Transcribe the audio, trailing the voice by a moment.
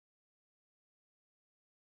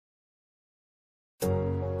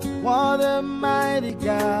What a mighty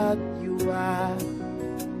God you are.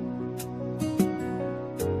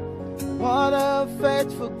 What a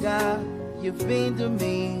faithful God you've been to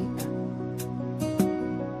me.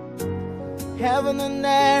 Heaven and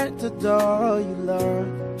earth adore you, Lord.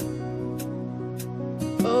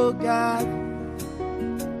 Oh God,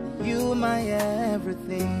 you my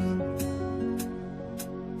everything.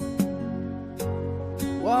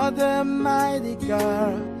 What a mighty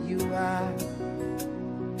God you are.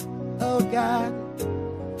 Oh God,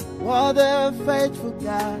 what a faithful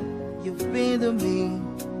God you've been to me.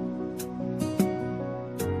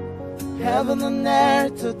 Heaven and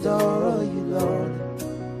earth adore you, Lord.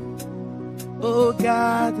 Oh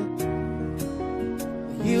God,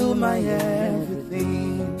 you my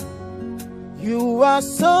everything. You are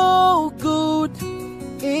so good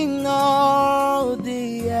in all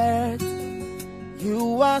the earth.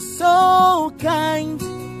 You are so kind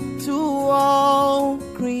to all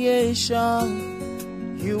creation.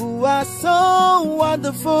 You are so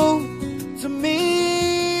wonderful to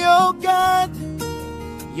me, oh God.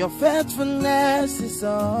 Your faithfulness is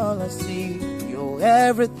all I see. You're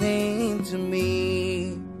everything to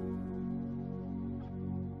me.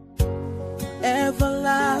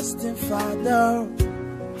 Everlasting Father,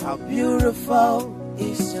 how beautiful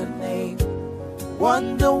is your name.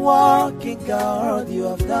 Wonder-working God, you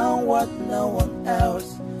have done what no one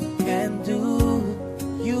else can do.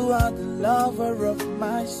 You are the lover of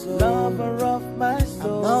my soul. Lover of my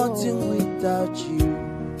soul. I'm nothing without you.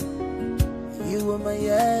 You are my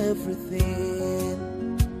everything.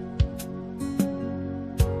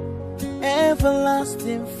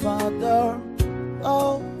 Everlasting Father,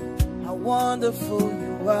 oh, how wonderful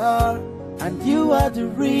you are. And you are the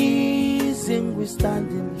reason we're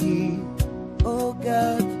standing here. Oh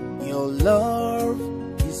God, your love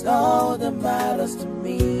is all that matters to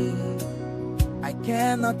me. I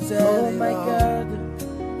cannot tell you, my God,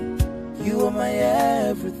 you are my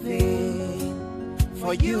everything.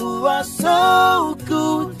 For you are so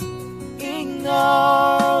good in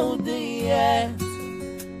all the earth.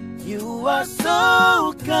 You are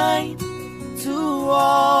so kind to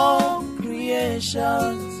all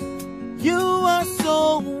creations. You are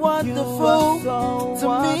so wonderful to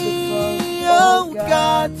me, oh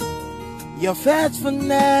God. Your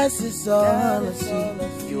faithfulness is all I see.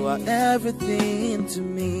 You are everything to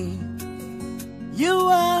me. You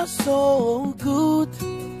are so good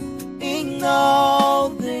in all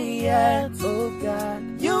the earth, oh God.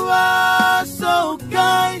 You are so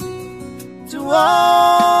kind to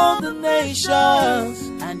all the nations,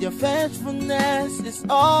 and your faithfulness is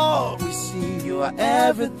all we see. You are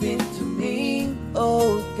everything to me,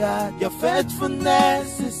 oh God. Your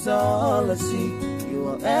faithfulness is all I see. You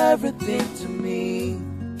are everything to me.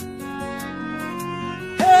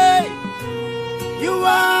 Hey, you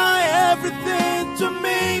are everything to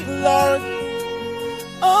me, Lord.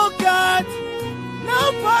 Oh God,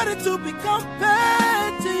 nobody to be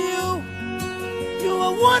compared to you. You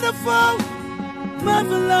are wonderful,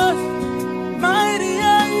 marvelous, mighty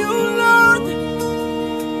are you, Lord.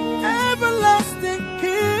 Everlasting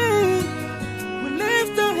King, we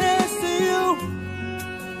lift our hands to you.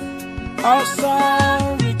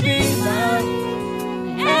 Awesome Redeemer,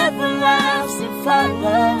 everlasting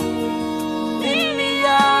Father, lily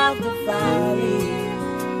of the valley,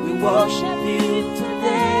 we worship you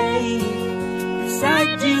today.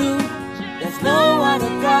 Beside you, there's no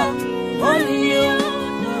other God, only you.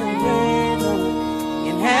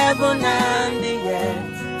 In heaven and the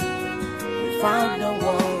earth, we found